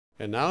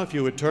And now, if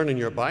you would turn in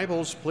your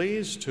Bibles,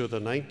 please, to the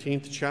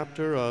 19th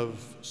chapter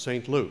of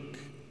St. Luke.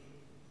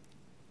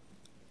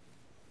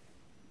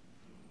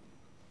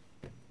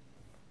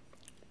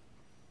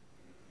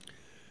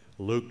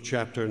 Luke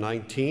chapter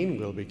 19,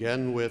 we'll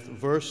begin with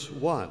verse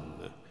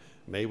 1.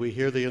 May we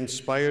hear the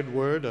inspired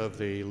word of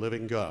the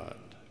living God.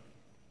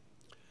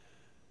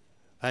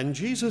 And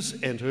Jesus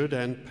entered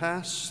and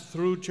passed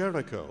through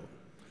Jericho.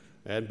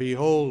 And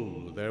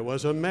behold, there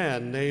was a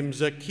man named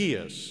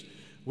Zacchaeus,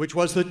 which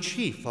was the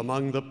chief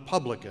among the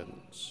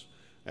publicans,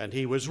 and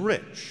he was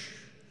rich.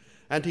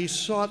 And he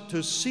sought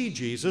to see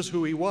Jesus,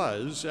 who he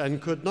was, and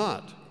could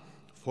not,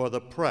 for the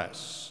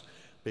press,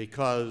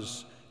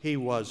 because he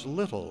was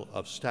little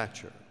of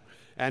stature.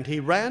 And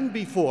he ran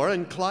before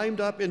and climbed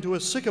up into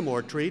a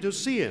sycamore tree to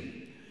see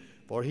him,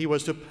 for he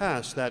was to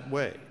pass that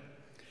way.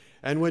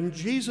 And when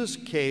Jesus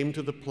came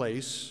to the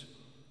place,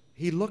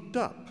 he looked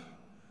up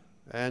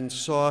and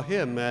saw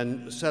him,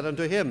 and said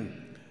unto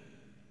him,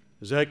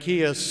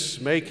 Zacchaeus,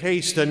 make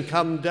haste and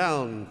come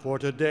down, for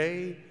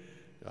today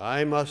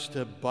I must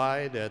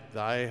abide at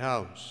thy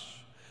house.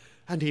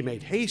 And he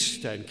made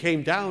haste and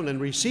came down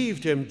and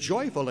received him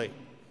joyfully.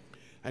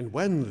 And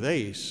when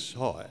they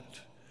saw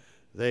it,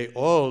 they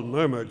all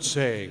murmured,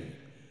 saying,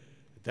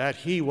 that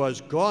he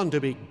was gone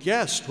to be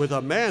guest with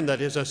a man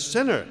that is a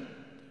sinner.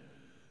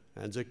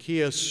 And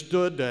Zacchaeus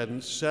stood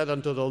and said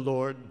unto the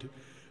Lord,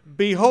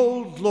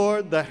 Behold,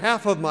 Lord, the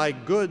half of my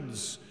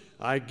goods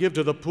I give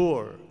to the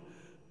poor.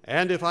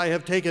 And if I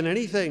have taken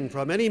anything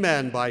from any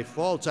man by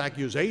false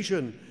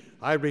accusation,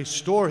 I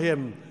restore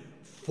him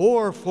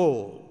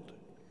fourfold.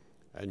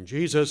 And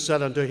Jesus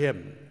said unto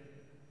him,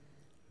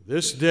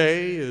 This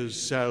day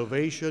is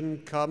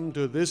salvation come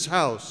to this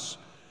house,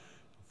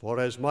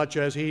 forasmuch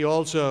as he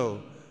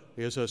also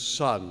is a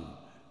son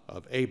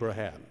of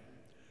Abraham.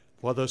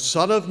 For the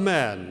Son of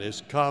Man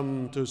is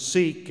come to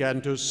seek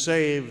and to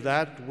save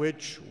that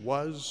which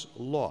was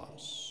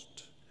lost.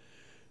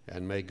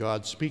 And may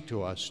God speak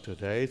to us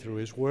today through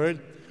his word,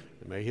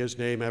 and may his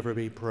name ever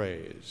be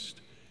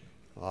praised.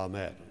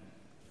 Amen.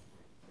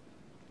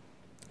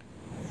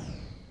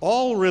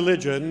 All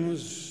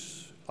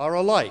religions are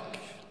alike.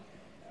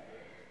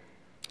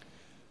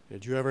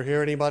 Did you ever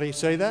hear anybody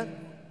say that?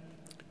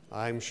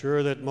 I'm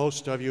sure that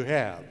most of you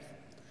have.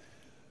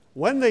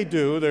 When they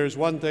do, there's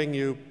one thing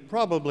you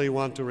probably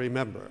want to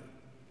remember,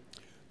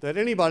 that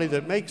anybody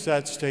that makes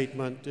that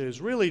statement is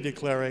really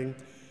declaring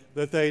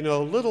that they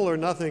know little or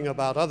nothing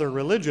about other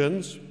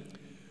religions,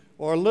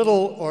 or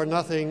little or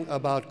nothing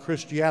about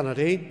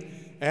Christianity,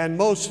 and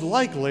most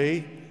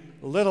likely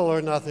little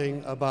or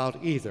nothing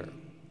about either.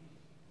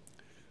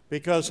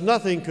 Because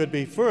nothing could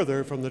be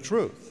further from the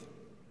truth.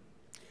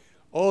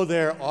 Oh,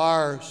 there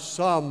are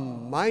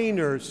some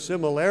minor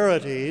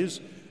similarities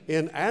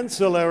in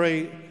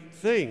ancillary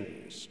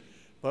things,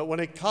 but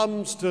when it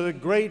comes to the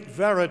great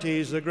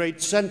verities, the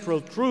great central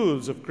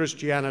truths of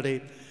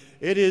Christianity,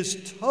 it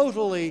is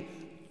totally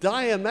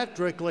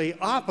diametrically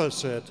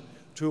opposite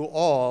to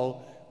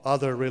all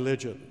other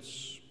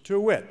religions. To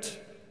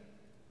wit,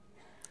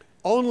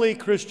 only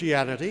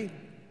Christianity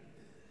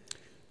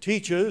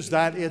teaches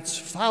that its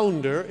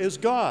founder is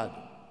God,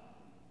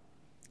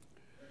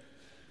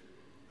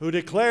 who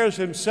declares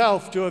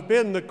himself to have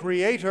been the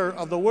creator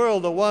of the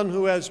world, the one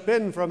who has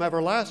been from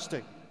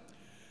everlasting,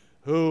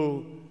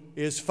 who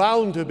is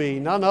found to be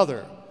none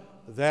other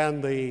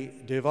than the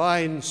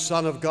divine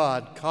Son of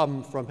God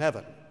come from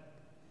heaven.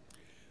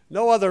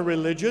 No other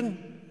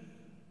religion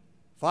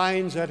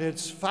finds that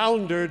its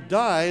founder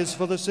dies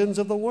for the sins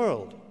of the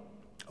world.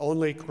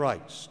 Only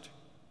Christ.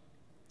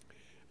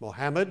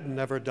 Mohammed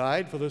never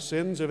died for the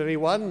sins of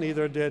anyone,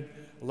 neither did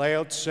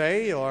Lao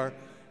Tse, or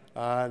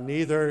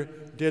neither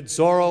did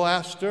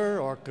Zoroaster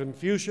or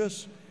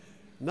Confucius.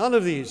 None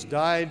of these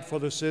died for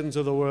the sins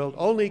of the world.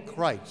 Only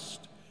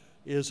Christ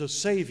is a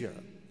Savior.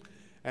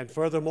 And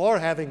furthermore,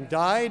 having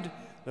died,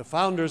 the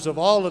founders of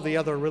all of the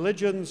other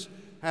religions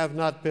have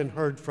not been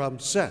heard from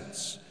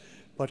since.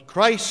 But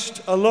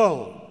Christ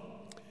alone,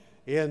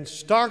 in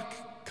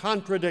stark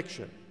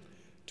contradiction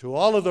to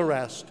all of the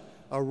rest,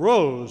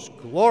 arose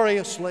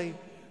gloriously,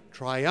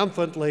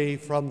 triumphantly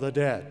from the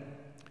dead,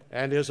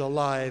 and is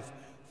alive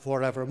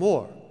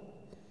forevermore.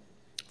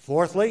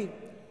 Fourthly,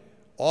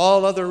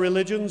 all other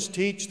religions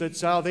teach that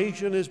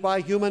salvation is by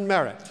human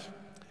merit,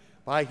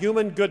 by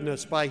human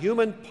goodness, by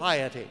human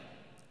piety,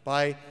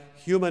 by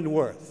human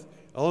worth.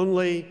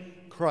 Only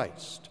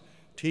Christ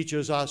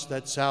teaches us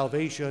that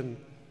salvation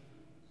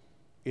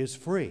is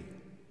free,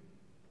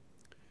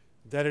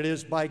 that it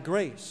is by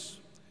grace,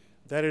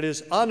 that it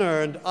is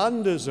unearned,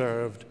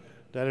 undeserved,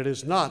 that it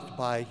is not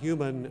by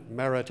human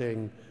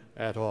meriting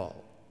at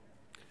all.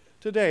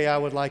 Today, I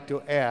would like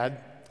to add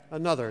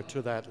another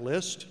to that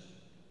list.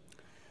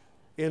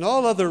 In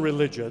all other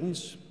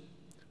religions,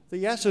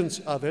 the essence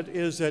of it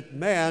is that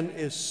man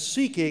is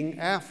seeking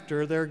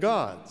after their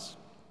gods.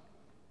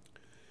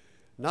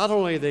 Not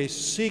only are they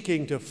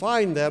seeking to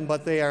find them,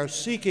 but they are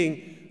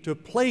seeking to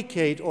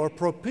placate or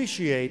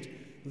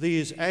propitiate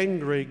these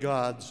angry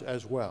gods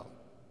as well.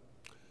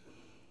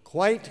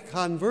 Quite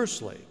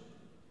conversely,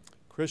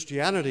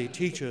 Christianity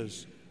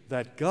teaches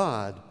that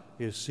God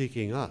is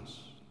seeking us,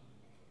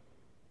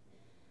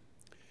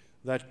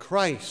 that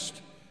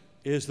Christ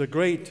is the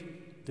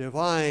great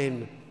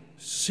divine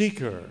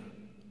seeker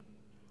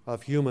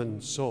of human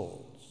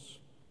souls.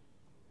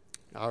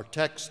 Our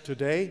text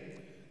today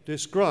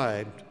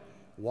described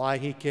why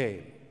he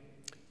came.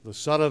 The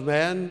Son of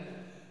Man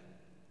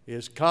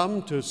is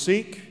come to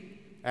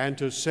seek and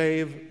to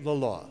save the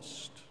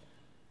lost.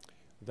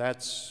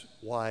 That's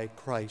why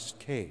Christ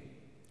came,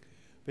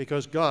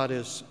 because God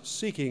is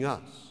seeking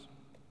us.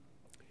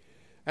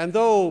 And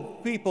though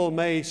people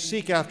may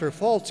seek after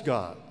false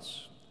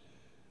gods,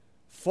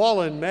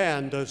 fallen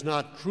man does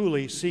not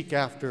truly seek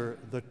after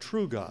the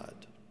true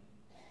God,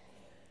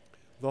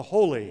 the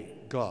holy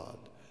God,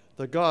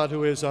 the God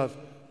who is of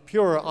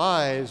purer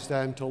eyes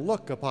than to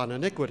look upon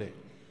iniquity.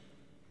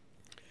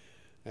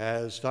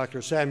 As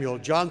Dr. Samuel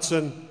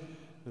Johnson,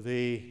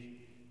 the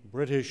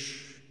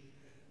British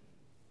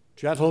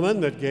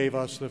gentleman that gave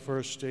us the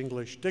first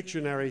English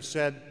dictionary,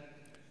 said,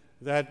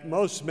 that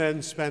most men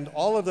spend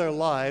all of their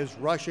lives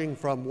rushing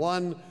from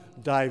one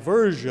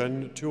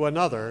diversion to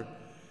another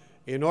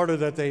in order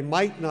that they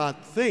might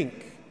not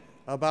think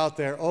about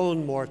their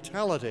own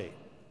mortality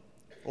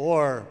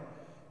or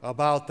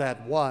about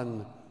that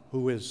one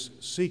who is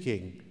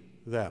seeking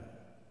them.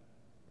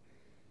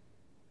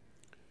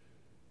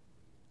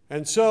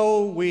 And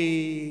so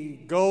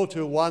we go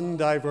to one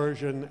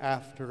diversion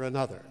after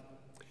another.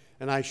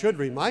 And I should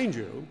remind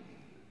you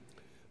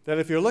that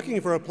if you're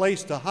looking for a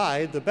place to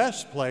hide, the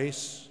best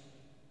place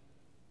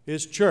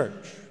is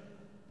church.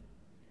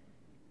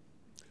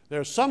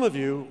 There are some of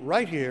you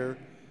right here,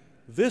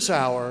 this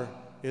hour,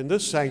 in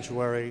this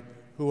sanctuary,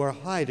 who are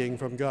hiding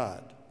from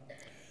God.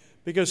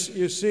 Because,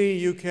 you see,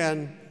 you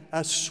can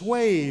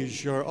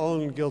assuage your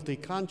own guilty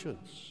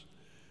conscience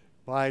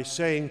by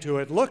saying to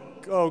it,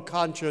 "Look, O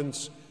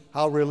conscience,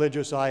 how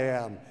religious I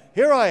am.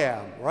 Here I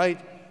am,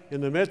 right in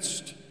the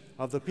midst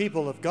of the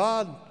people of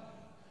God,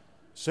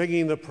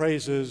 singing the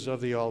praises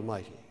of the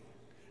Almighty."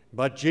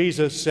 But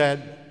Jesus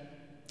said,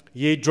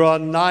 "Ye draw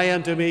nigh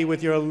unto me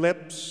with your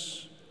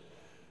lips,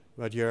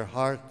 but your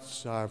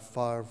hearts are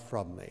far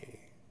from me."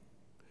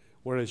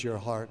 Where is your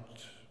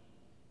heart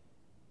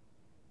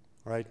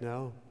right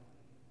now?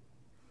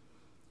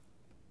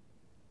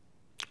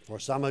 For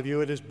some of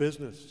you it is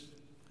business.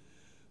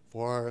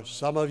 For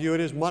some of you it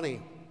is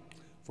money.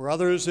 For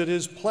others it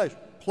is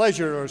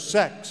pleasure or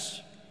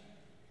sex.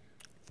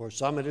 For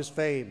some it is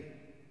fame.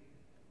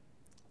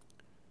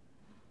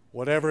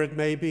 Whatever it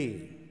may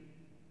be,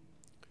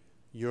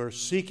 you're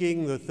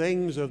seeking the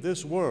things of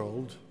this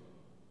world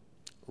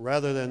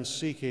rather than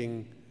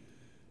seeking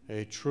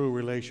a true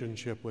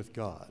relationship with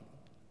God.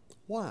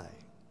 Why?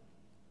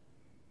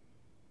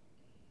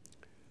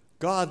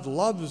 God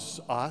loves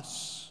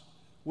us,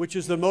 which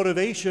is the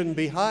motivation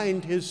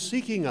behind his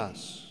seeking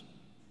us.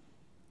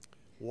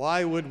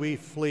 Why would we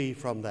flee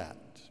from that?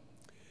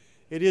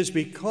 It is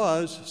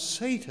because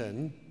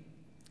Satan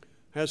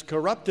has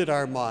corrupted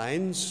our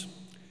minds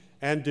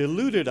and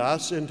deluded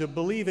us into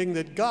believing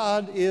that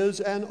God is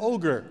an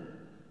ogre.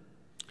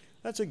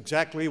 That's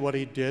exactly what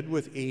he did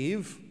with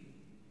Eve.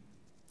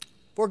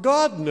 For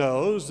God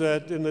knows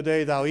that in the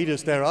day thou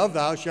eatest thereof,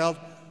 thou shalt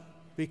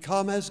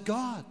become as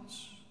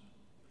gods.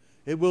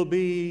 It will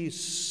be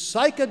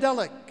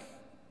psychedelic,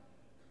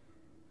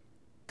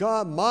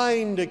 God,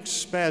 mind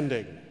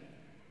expanding.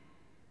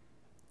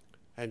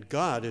 And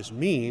God is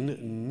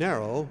mean,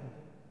 narrow,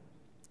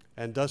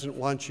 and doesn't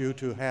want you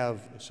to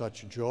have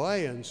such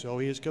joy, and so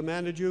he has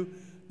commanded you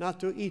not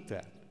to eat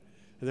that.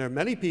 And there are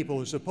many people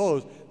who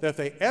suppose that if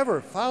they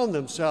ever found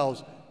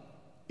themselves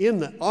in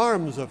the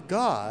arms of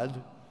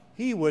God,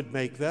 he would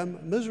make them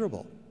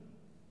miserable.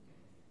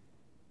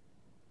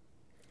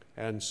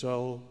 And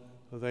so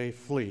they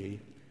flee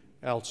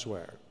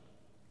elsewhere.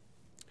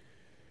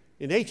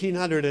 In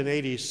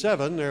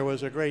 1887, there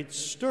was a great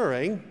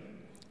stirring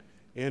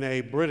in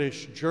a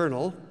British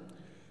journal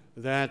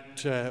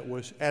that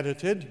was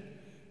edited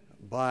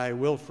by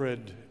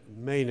Wilfred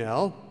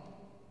Meynell,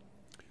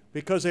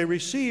 because they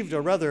received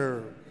a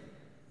rather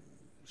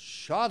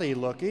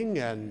shoddy-looking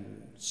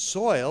and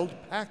soiled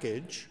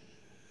package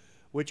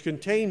which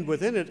contained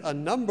within it a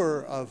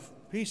number of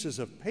pieces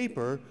of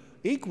paper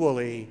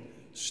equally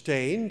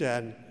stained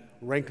and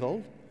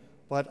wrinkled,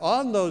 but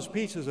on those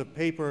pieces of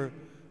paper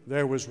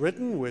there was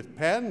written with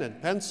pen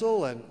and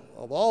pencil and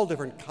of all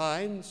different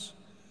kinds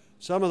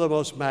some of the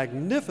most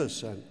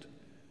magnificent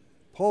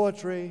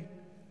poetry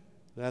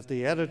that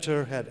the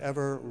editor had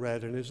ever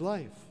read in his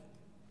life,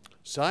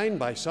 signed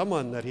by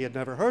someone that he had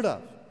never heard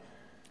of.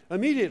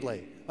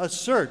 Immediately, a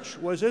search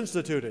was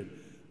instituted.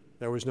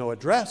 There was no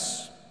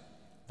address.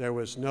 There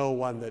was no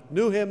one that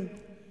knew him.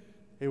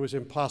 It was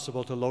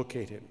impossible to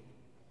locate him.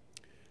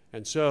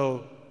 And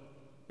so,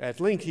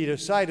 at length, he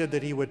decided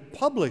that he would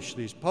publish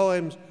these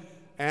poems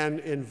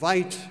and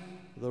invite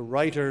the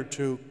writer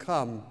to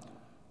come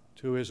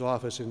to his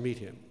office and meet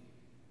him.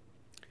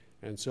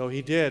 And so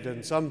he did,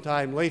 and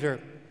sometime later,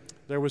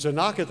 there was a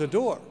knock at the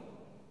door.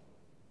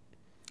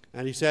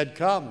 And he said,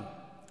 "Come,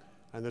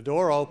 And the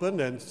door opened,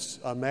 and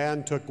a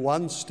man took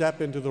one step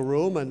into the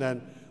room and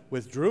then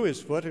withdrew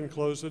his foot and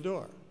closed the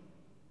door.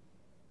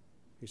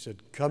 He said,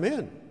 "Come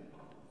in."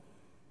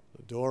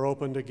 The door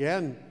opened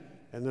again,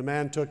 and the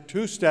man took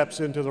 2 steps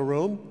into the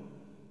room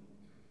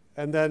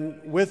and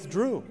then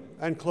withdrew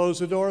and closed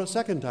the door a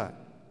second time.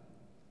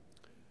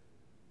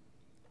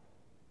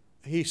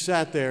 He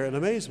sat there in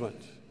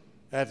amazement.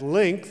 At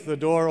length, the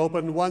door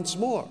opened once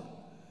more,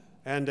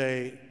 and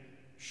a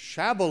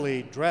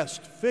shabbily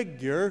dressed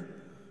figure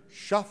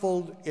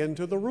shuffled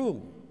into the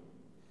room.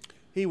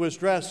 He was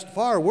dressed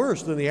far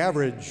worse than the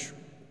average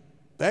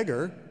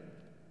beggar.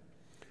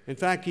 In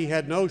fact, he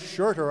had no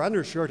shirt or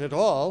undershirt at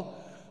all,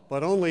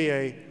 but only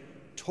a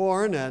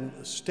torn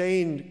and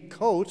stained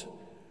coat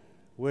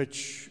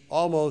which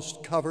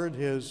almost covered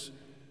his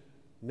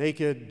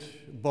naked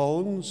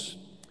bones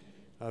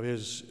of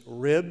his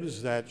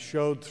ribs that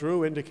showed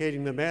through,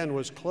 indicating the man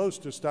was close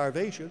to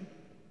starvation.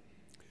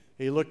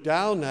 He looked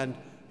down, and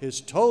his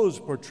toes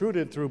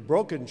protruded through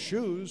broken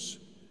shoes.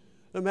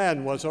 The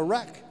man was a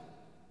wreck.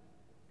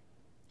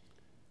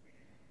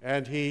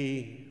 And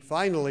he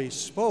finally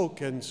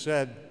spoke and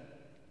said,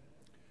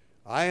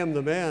 "I am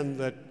the man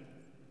that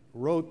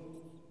wrote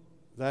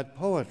that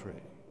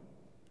poetry.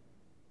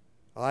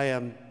 I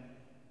am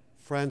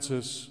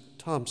Francis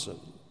Thompson."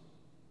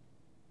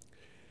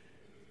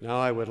 Now,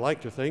 I would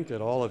like to think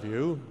that all of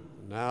you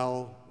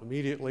now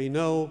immediately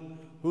know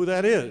who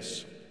that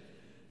is.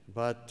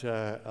 But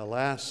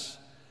alas,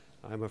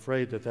 I'm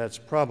afraid that that's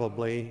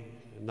probably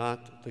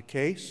not the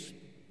case.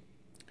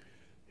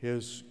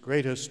 His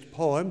greatest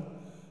poem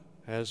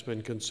has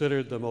been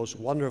considered the most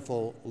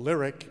wonderful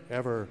lyric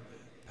ever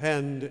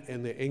penned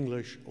in the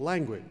English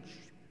language.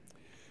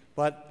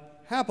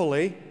 But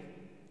happily,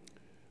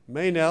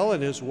 Meynell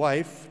and his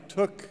wife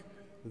took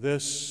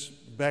this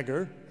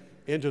beggar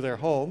into their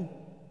home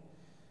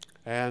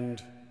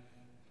and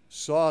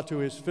saw to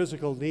his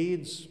physical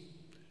needs,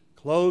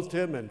 clothed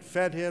him and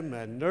fed him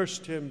and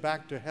nursed him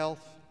back to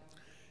health,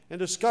 and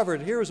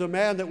discovered here was a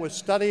man that was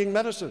studying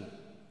medicine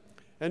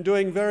and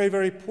doing very,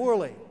 very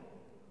poorly.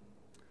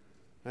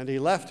 And he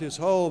left his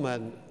home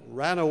and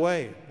ran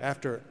away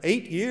after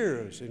 8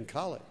 years in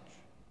college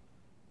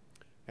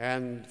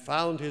and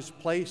found his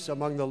place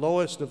among the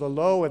lowest of the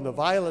low and the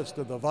vilest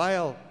of the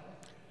vile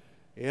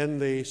in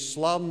the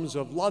slums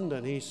of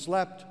London. He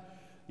slept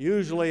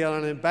usually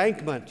on an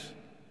embankment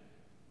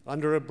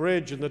under a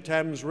bridge in the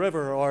Thames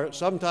River, or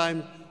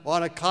sometime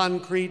on a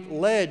concrete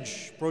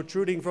ledge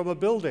protruding from a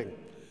building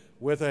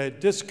with a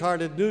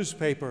discarded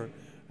newspaper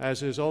as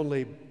his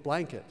only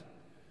blanket.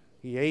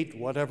 He ate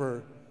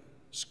whatever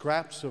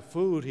scraps of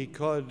food he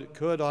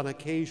could on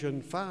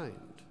occasion find.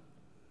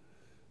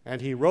 And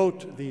he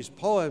wrote these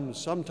poems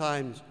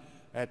sometimes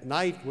at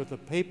night with the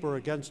paper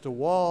against a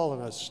wall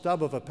and a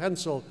stub of a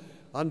pencil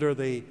under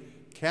the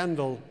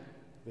candle,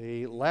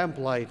 the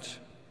lamplight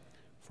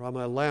from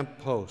a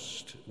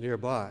lamppost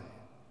nearby.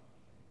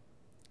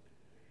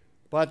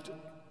 But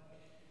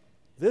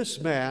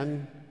this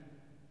man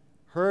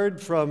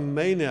heard from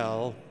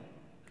Meynell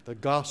the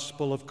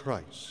gospel of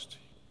Christ.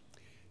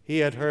 He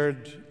had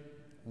heard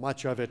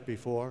much of it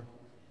before,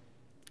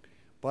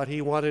 but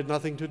he wanted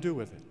nothing to do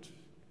with it,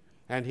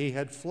 and he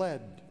had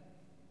fled.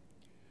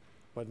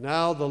 But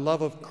now the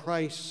love of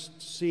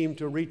Christ seemed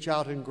to reach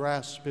out and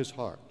grasp his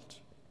heart,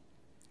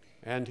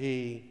 and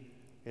he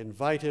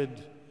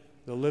invited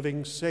the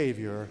living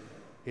Savior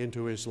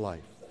into his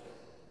life.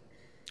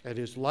 And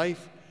his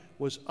life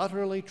was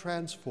utterly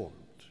transformed.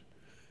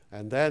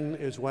 And then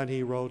is when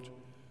he wrote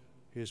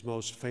his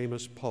most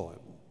famous poem.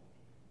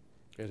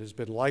 It has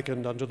been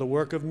likened unto the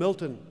work of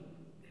Milton.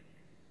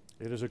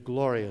 It is a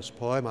glorious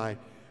poem. I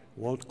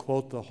won't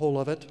quote the whole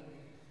of it,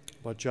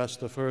 but just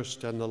the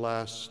first and the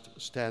last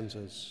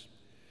stanzas.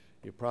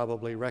 You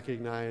probably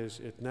recognize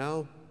it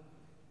now.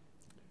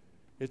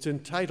 It's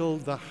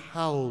entitled "The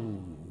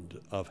Hound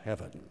of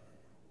Heaven,"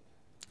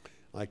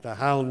 like the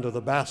hound of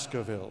the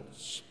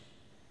Baskervilles.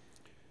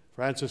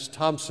 Francis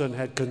Thompson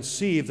had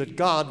conceived that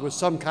God was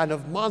some kind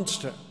of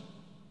monster,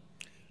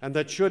 and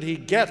that should he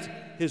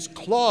get his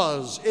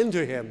claws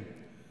into him,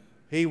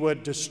 he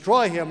would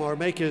destroy him or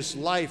make his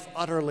life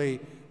utterly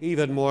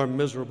even more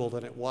miserable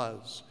than it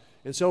was.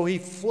 And so he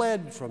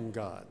fled from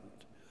God.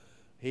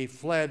 He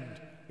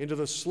fled into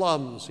the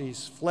slums. He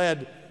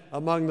fled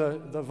among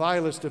the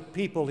vilest of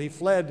people. He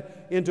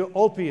fled into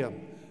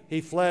opium. He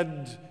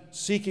fled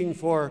seeking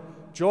for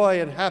joy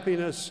and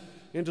happiness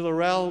into the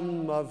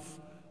realm of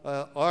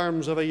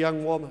arms of a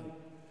young woman.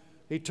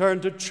 He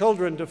turned to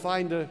children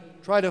to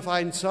try to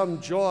find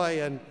some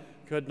joy and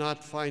could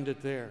not find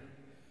it there.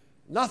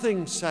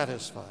 Nothing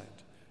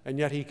satisfied, and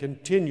yet he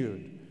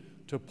continued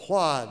to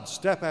plod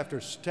step after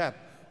step,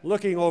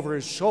 looking over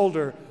his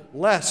shoulder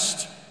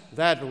lest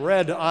that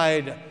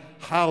red-eyed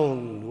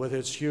hound with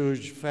its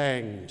huge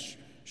fangs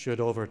should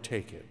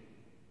overtake him.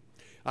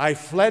 I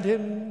fled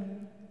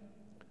him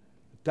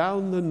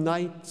down the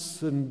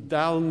nights and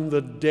down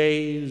the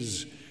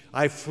days.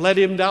 I fled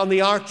him down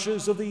the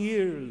arches of the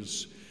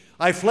years.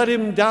 I fled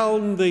him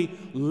down the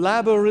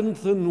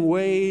labyrinthine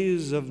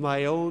ways of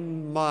my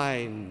own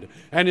mind,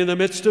 and in the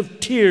midst of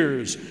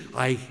tears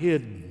I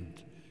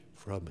hid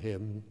from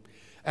him.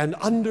 And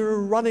under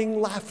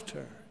running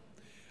laughter,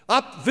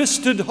 up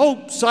visted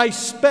hopes I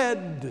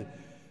sped,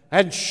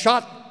 and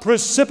shot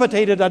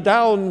precipitated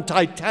adown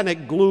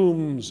titanic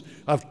glooms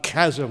of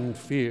chasmed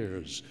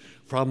fears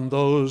from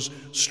those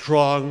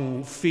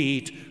strong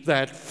feet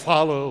that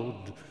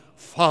followed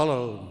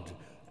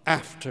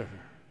after.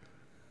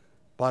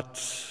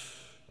 But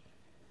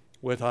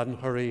with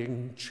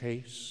unhurrying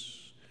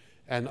chase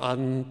and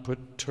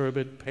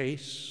unperturbed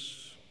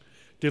pace,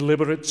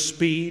 deliberate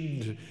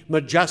speed,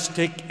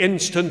 majestic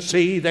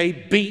instancy, they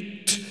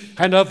beat,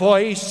 and a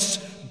voice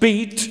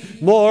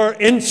beat more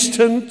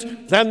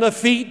instant than the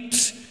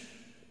feet.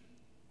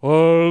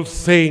 All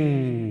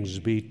things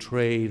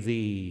betray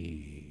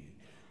thee,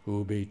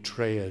 who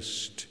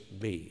betrayest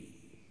me.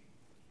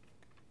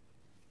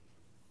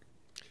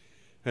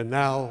 And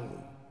now,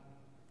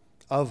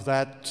 of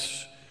that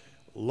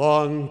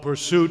long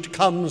pursuit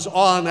comes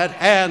on at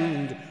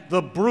hand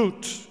the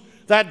brute.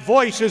 That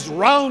voice is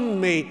round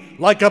me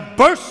like a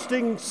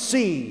bursting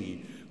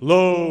sea.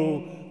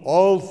 Lo,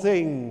 all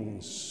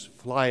things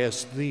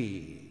fliest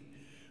thee,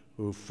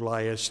 who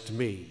fliest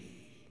me.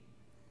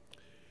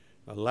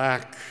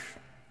 Alack,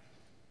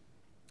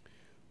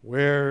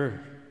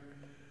 where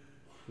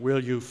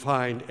will you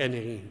find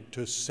any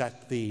to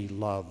set thee,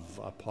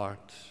 love,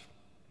 apart?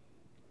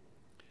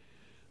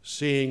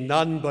 Seeing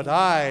none but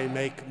I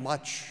make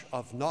much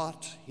of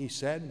naught, he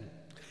said,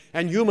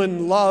 and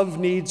human love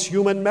needs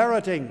human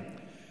meriting.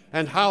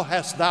 And how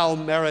hast thou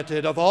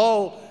merited of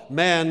all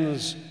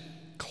man's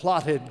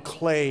clotted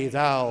clay,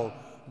 thou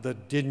the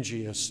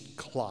dingiest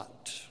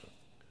clot?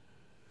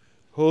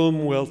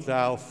 Whom wilt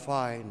thou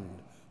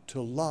find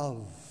to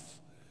love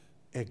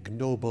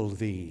ignoble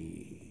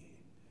thee,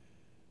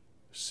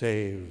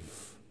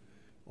 save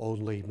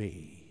only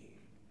me,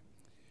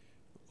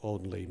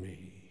 only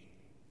me?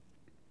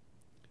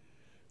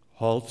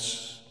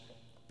 Halts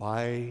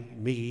by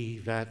me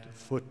that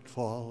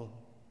footfall.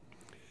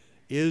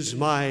 Is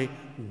my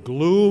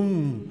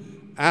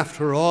gloom,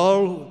 after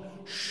all,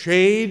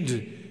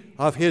 shade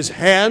of his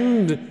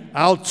hand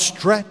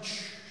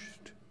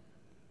outstretched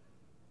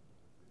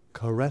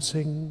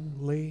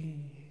caressingly?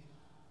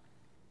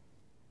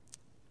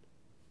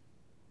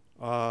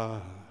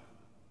 Ah,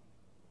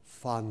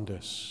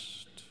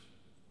 fondest,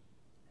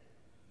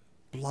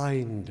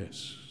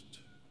 blindest,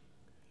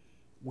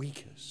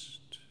 weakest,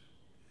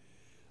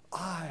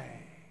 I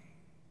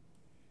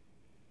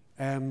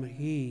am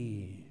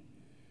he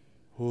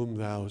whom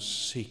thou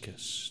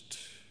seekest.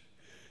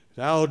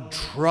 Thou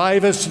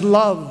drivest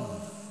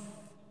love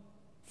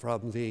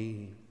from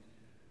thee,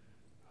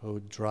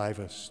 who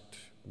drivest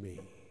me.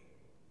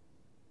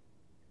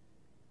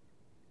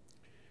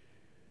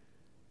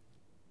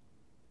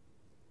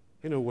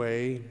 In a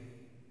way,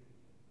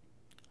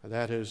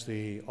 that is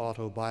the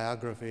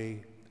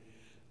autobiography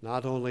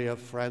not only of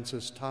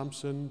Francis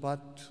Thompson,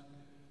 but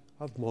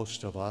of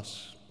most of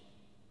us.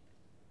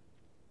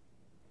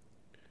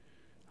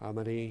 How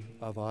many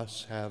of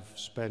us have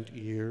spent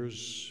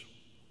years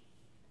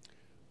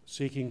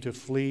seeking to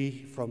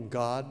flee from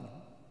God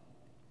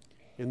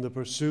in the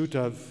pursuit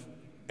of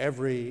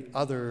every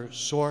other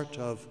sort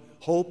of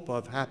hope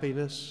of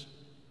happiness,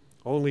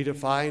 only to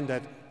find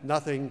that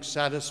nothing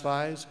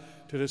satisfies,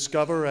 to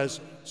discover, as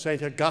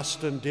St.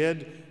 Augustine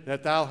did,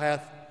 that thou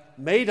hast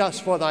made us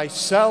for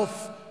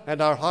thyself,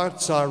 and our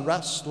hearts are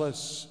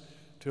restless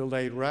till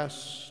they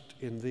rest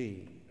in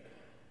thee?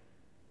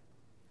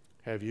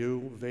 Have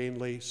you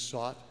vainly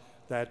sought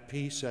that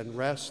peace and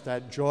rest,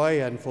 that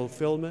joy and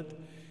fulfillment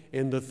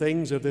in the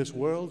things of this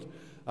world?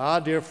 Ah,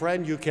 dear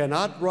friend, you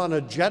cannot run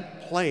a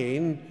jet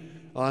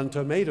plane on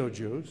tomato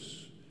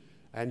juice,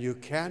 and you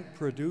can't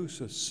produce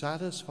a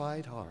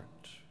satisfied heart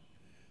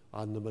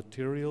on the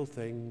material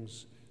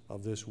things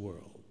of this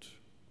world.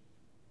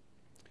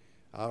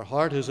 Our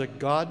heart is a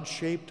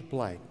God-shaped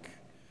blank,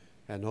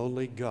 and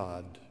only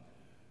God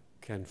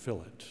can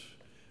fill it.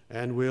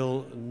 And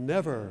we'll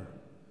never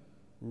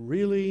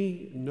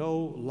really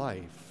know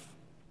life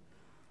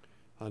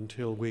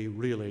until we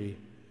really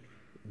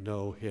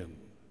know Him.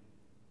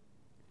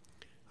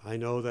 I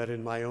know that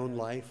in my own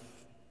life,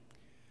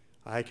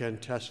 I can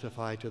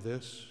testify to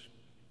this.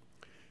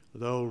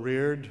 Though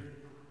reared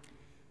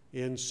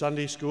in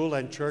Sunday school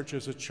and church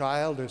as a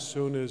child as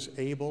soon as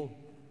able,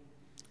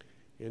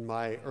 in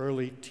my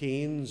early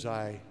teens,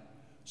 I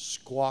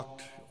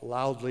squawked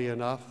loudly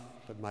enough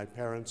that my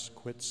parents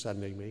quit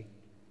sending me.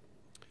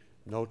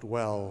 Note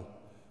well,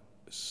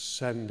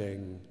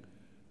 sending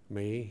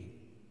me.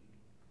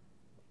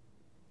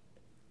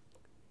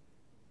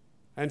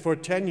 And for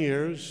 10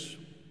 years,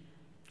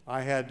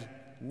 I had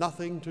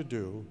nothing to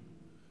do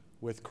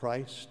with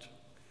Christ.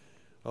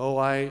 Oh,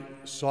 I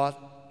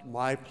sought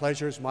my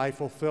pleasures, my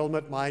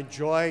fulfillment, my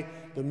joy,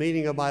 the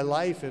meaning of my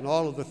life in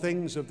all of the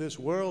things of this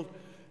world,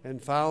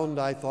 and found,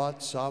 I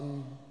thought,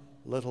 some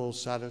little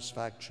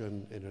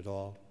satisfaction in it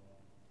all.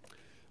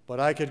 But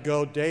I could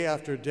go day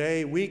after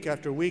day, week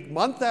after week,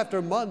 month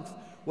after month,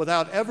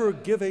 without ever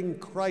giving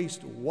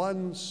Christ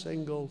one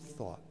single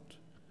thought.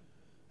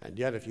 And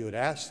yet, if you had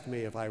asked me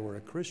if I were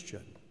a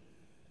Christian,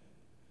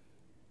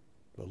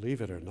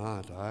 believe it or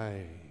not,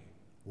 I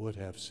would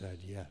have said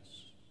yes.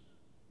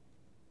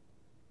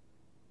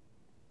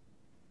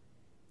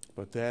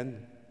 But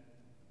then,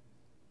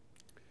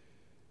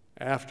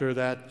 after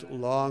that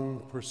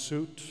long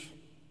pursuit,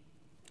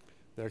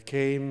 there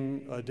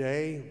came a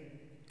day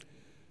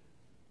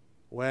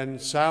when,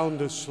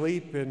 sound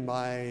asleep in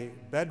my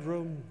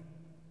bedroom,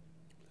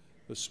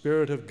 the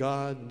Spirit of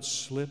God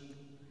slipped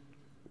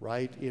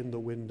right in the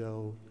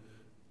window,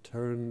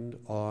 turned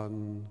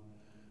on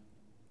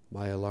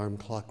my alarm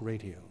clock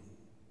radio.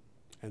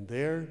 And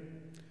there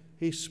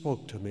he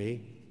spoke to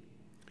me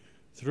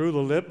through the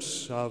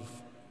lips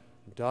of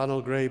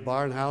Donald Gray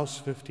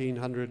Barnhouse,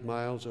 1,500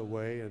 miles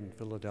away in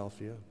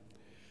Philadelphia.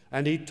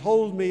 And he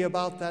told me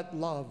about that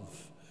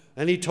love.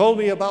 And he told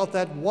me about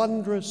that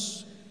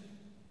wondrous,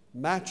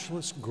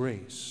 matchless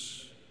grace.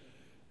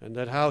 And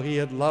that how he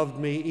had loved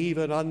me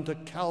even unto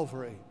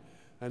Calvary.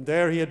 And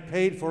there he had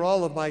paid for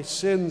all of my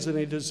sins, and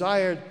he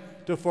desired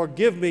to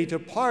forgive me, to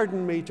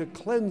pardon me, to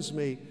cleanse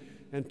me,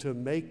 and to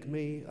make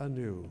me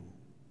anew.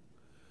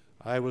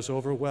 I was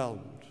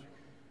overwhelmed.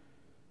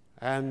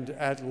 And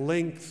at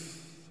length,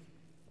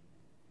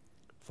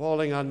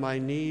 falling on my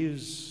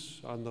knees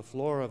on the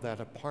floor of that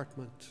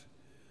apartment,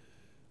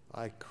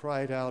 I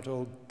cried out,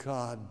 "Oh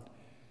God,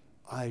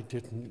 I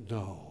didn't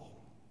know.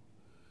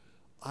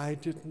 I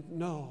didn't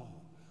know.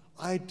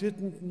 I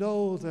didn't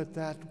know that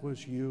that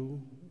was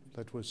you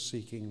that was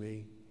seeking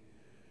me.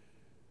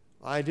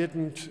 I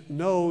didn't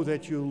know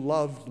that you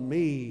loved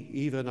me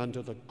even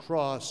unto the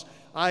cross.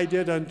 I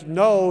didn't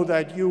know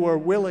that you were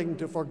willing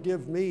to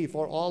forgive me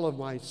for all of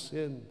my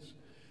sins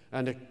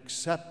and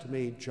accept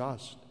me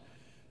just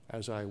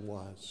as I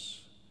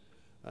was."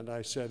 And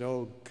I said,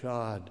 "Oh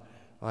God,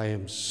 I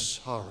am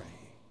sorry.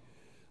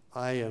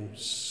 I am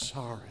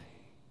sorry.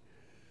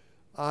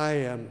 I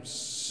am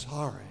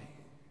sorry.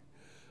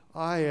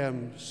 I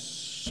am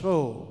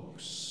so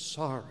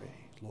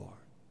sorry, Lord."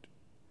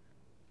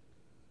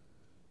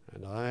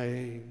 And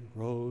I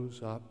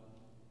rose up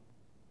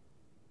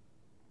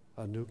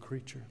a new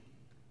creature.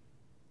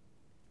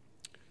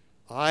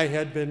 I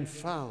had been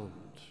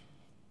found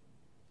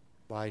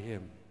by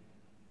him.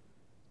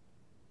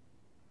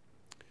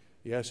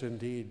 Yes,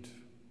 indeed.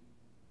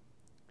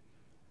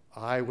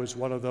 I was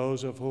one of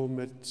those of whom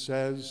it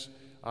says,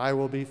 "I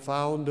will be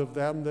found of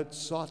them that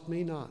sought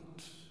me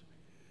not."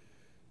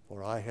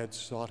 For I had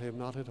sought him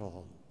not at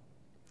all,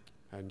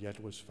 and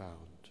yet was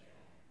found.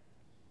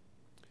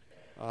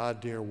 Ah,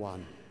 dear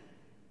one,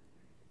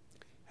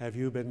 have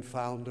you been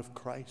found of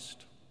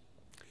Christ?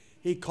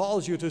 He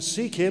calls you to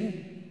seek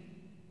him,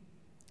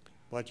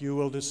 but you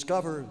will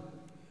discover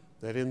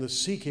that in the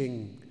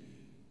seeking,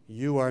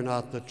 you are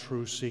not the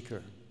true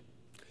seeker.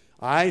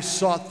 "I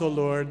sought the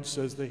Lord,"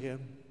 says the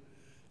hymn,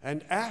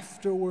 "and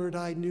afterward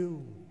I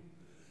knew.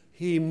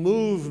 He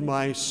moved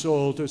my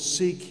soul to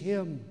seek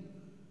him,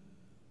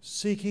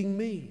 seeking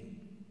me.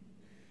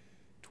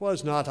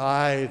 'Twas not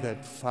I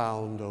that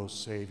found, O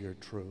Savior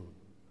true.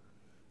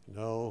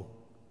 No,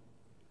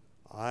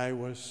 I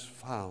was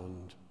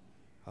found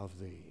of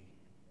thee."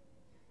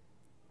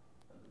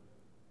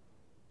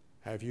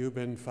 Have you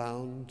been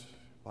found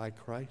by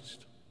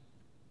Christ?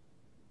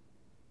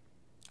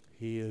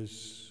 He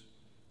is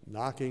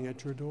knocking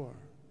at your door.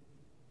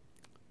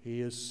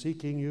 He is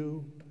seeking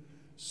you,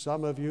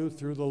 some of you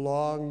through the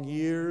long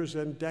years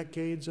and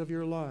decades of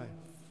your life.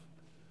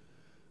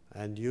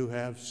 And you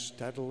have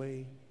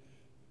steadily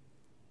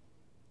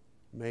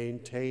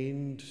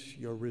maintained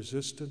your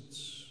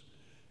resistance,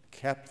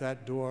 kept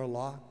that door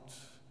locked,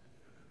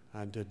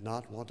 and did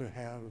not want to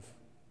have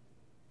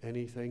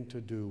anything to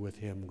do with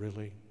him,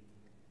 really.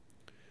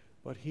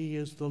 But he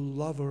is the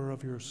lover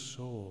of your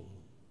soul.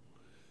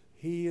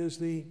 He is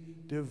the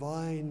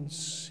divine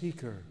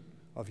seeker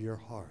of your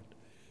heart.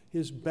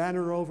 His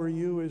banner over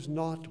you is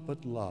naught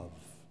but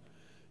love.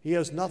 He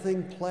has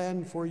nothing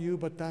planned for you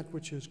but that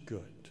which is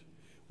good.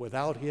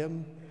 Without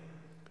him,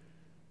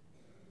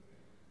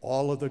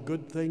 all of the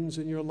good things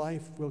in your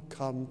life will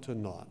come to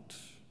naught.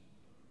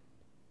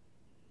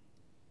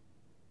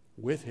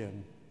 With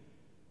him,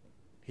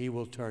 he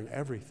will turn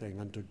everything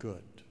unto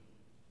good.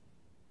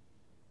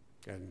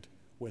 And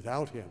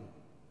without him,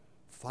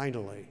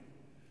 finally,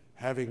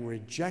 having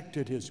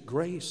rejected his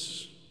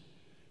grace,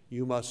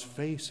 you must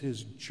face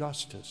his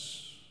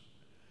justice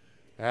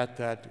at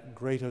that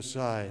great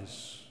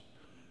assize,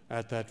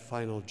 at that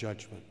final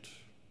judgment.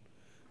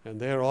 And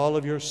there all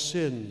of your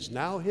sins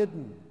now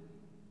hidden,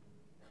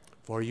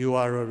 for you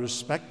are a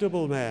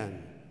respectable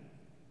man.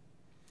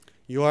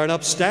 You are an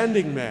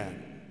upstanding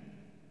man.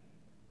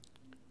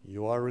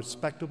 You are a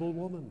respectable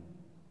woman.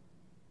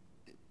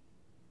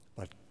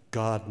 But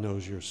God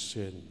knows your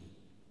sin.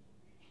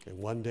 And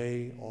one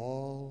day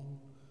all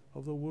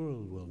of the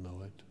world will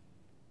know it.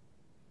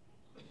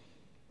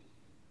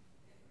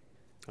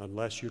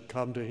 Unless you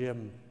come to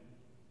him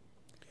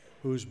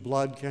whose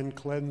blood can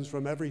cleanse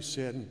from every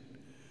sin,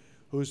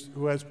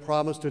 who has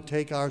promised to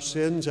take our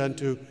sins and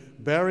to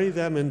bury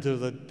them into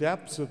the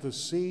depths of the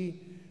sea,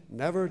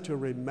 never to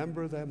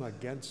remember them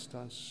against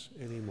us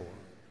anymore.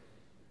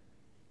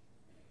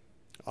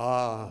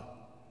 Ah,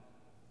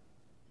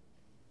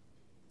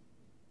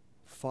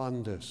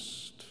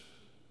 fondest,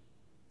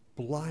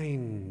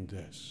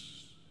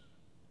 blindest,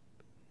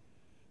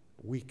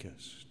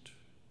 weakest,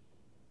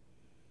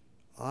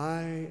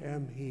 I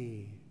am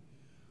he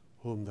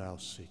whom thou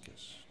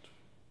seekest.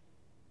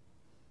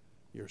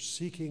 You're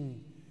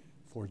seeking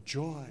for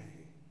joy.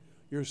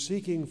 You're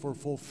seeking for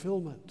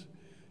fulfillment.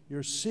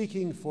 You're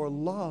seeking for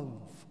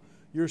love.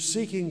 You're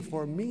seeking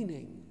for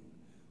meaning.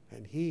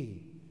 And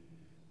he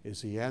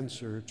is the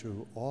answer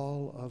to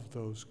all of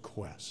those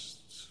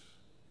quests.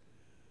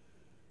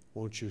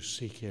 Won't you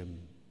seek him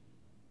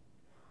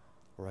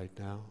right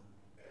now?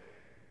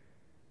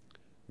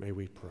 May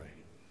we pray.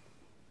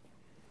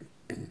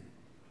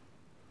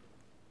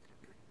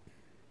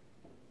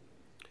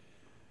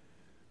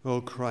 O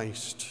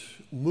Christ,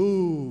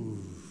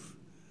 move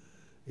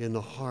in the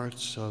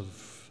hearts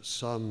of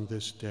some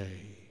this day.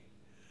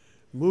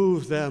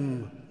 Move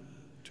them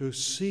to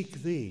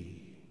seek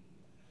thee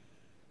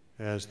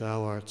as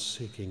thou art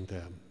seeking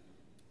them.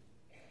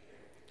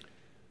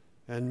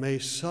 And may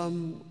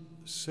some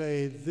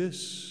say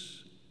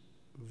this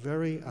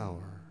very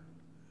hour,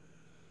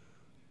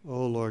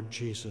 O Lord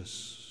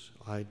Jesus,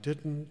 I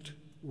didn't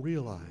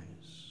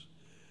realize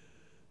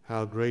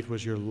how great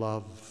was your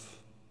love,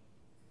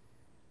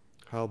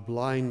 how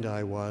blind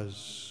I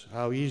was,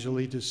 how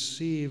easily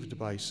deceived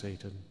by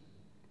Satan.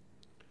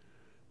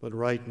 But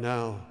right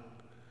now,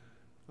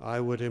 I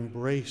would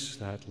embrace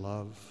that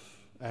love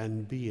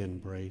and be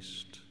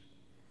embraced.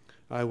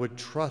 I would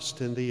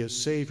trust in thee as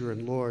Savior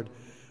and Lord.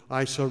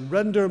 I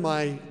surrender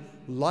my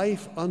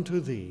life unto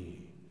thee,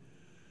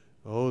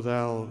 O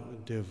thou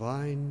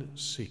divine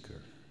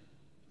seeker.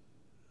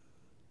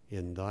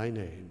 In thy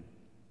name,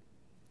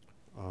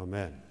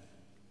 amen.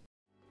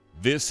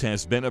 This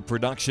has been a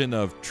production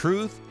of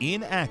Truth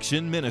in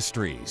Action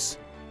Ministries.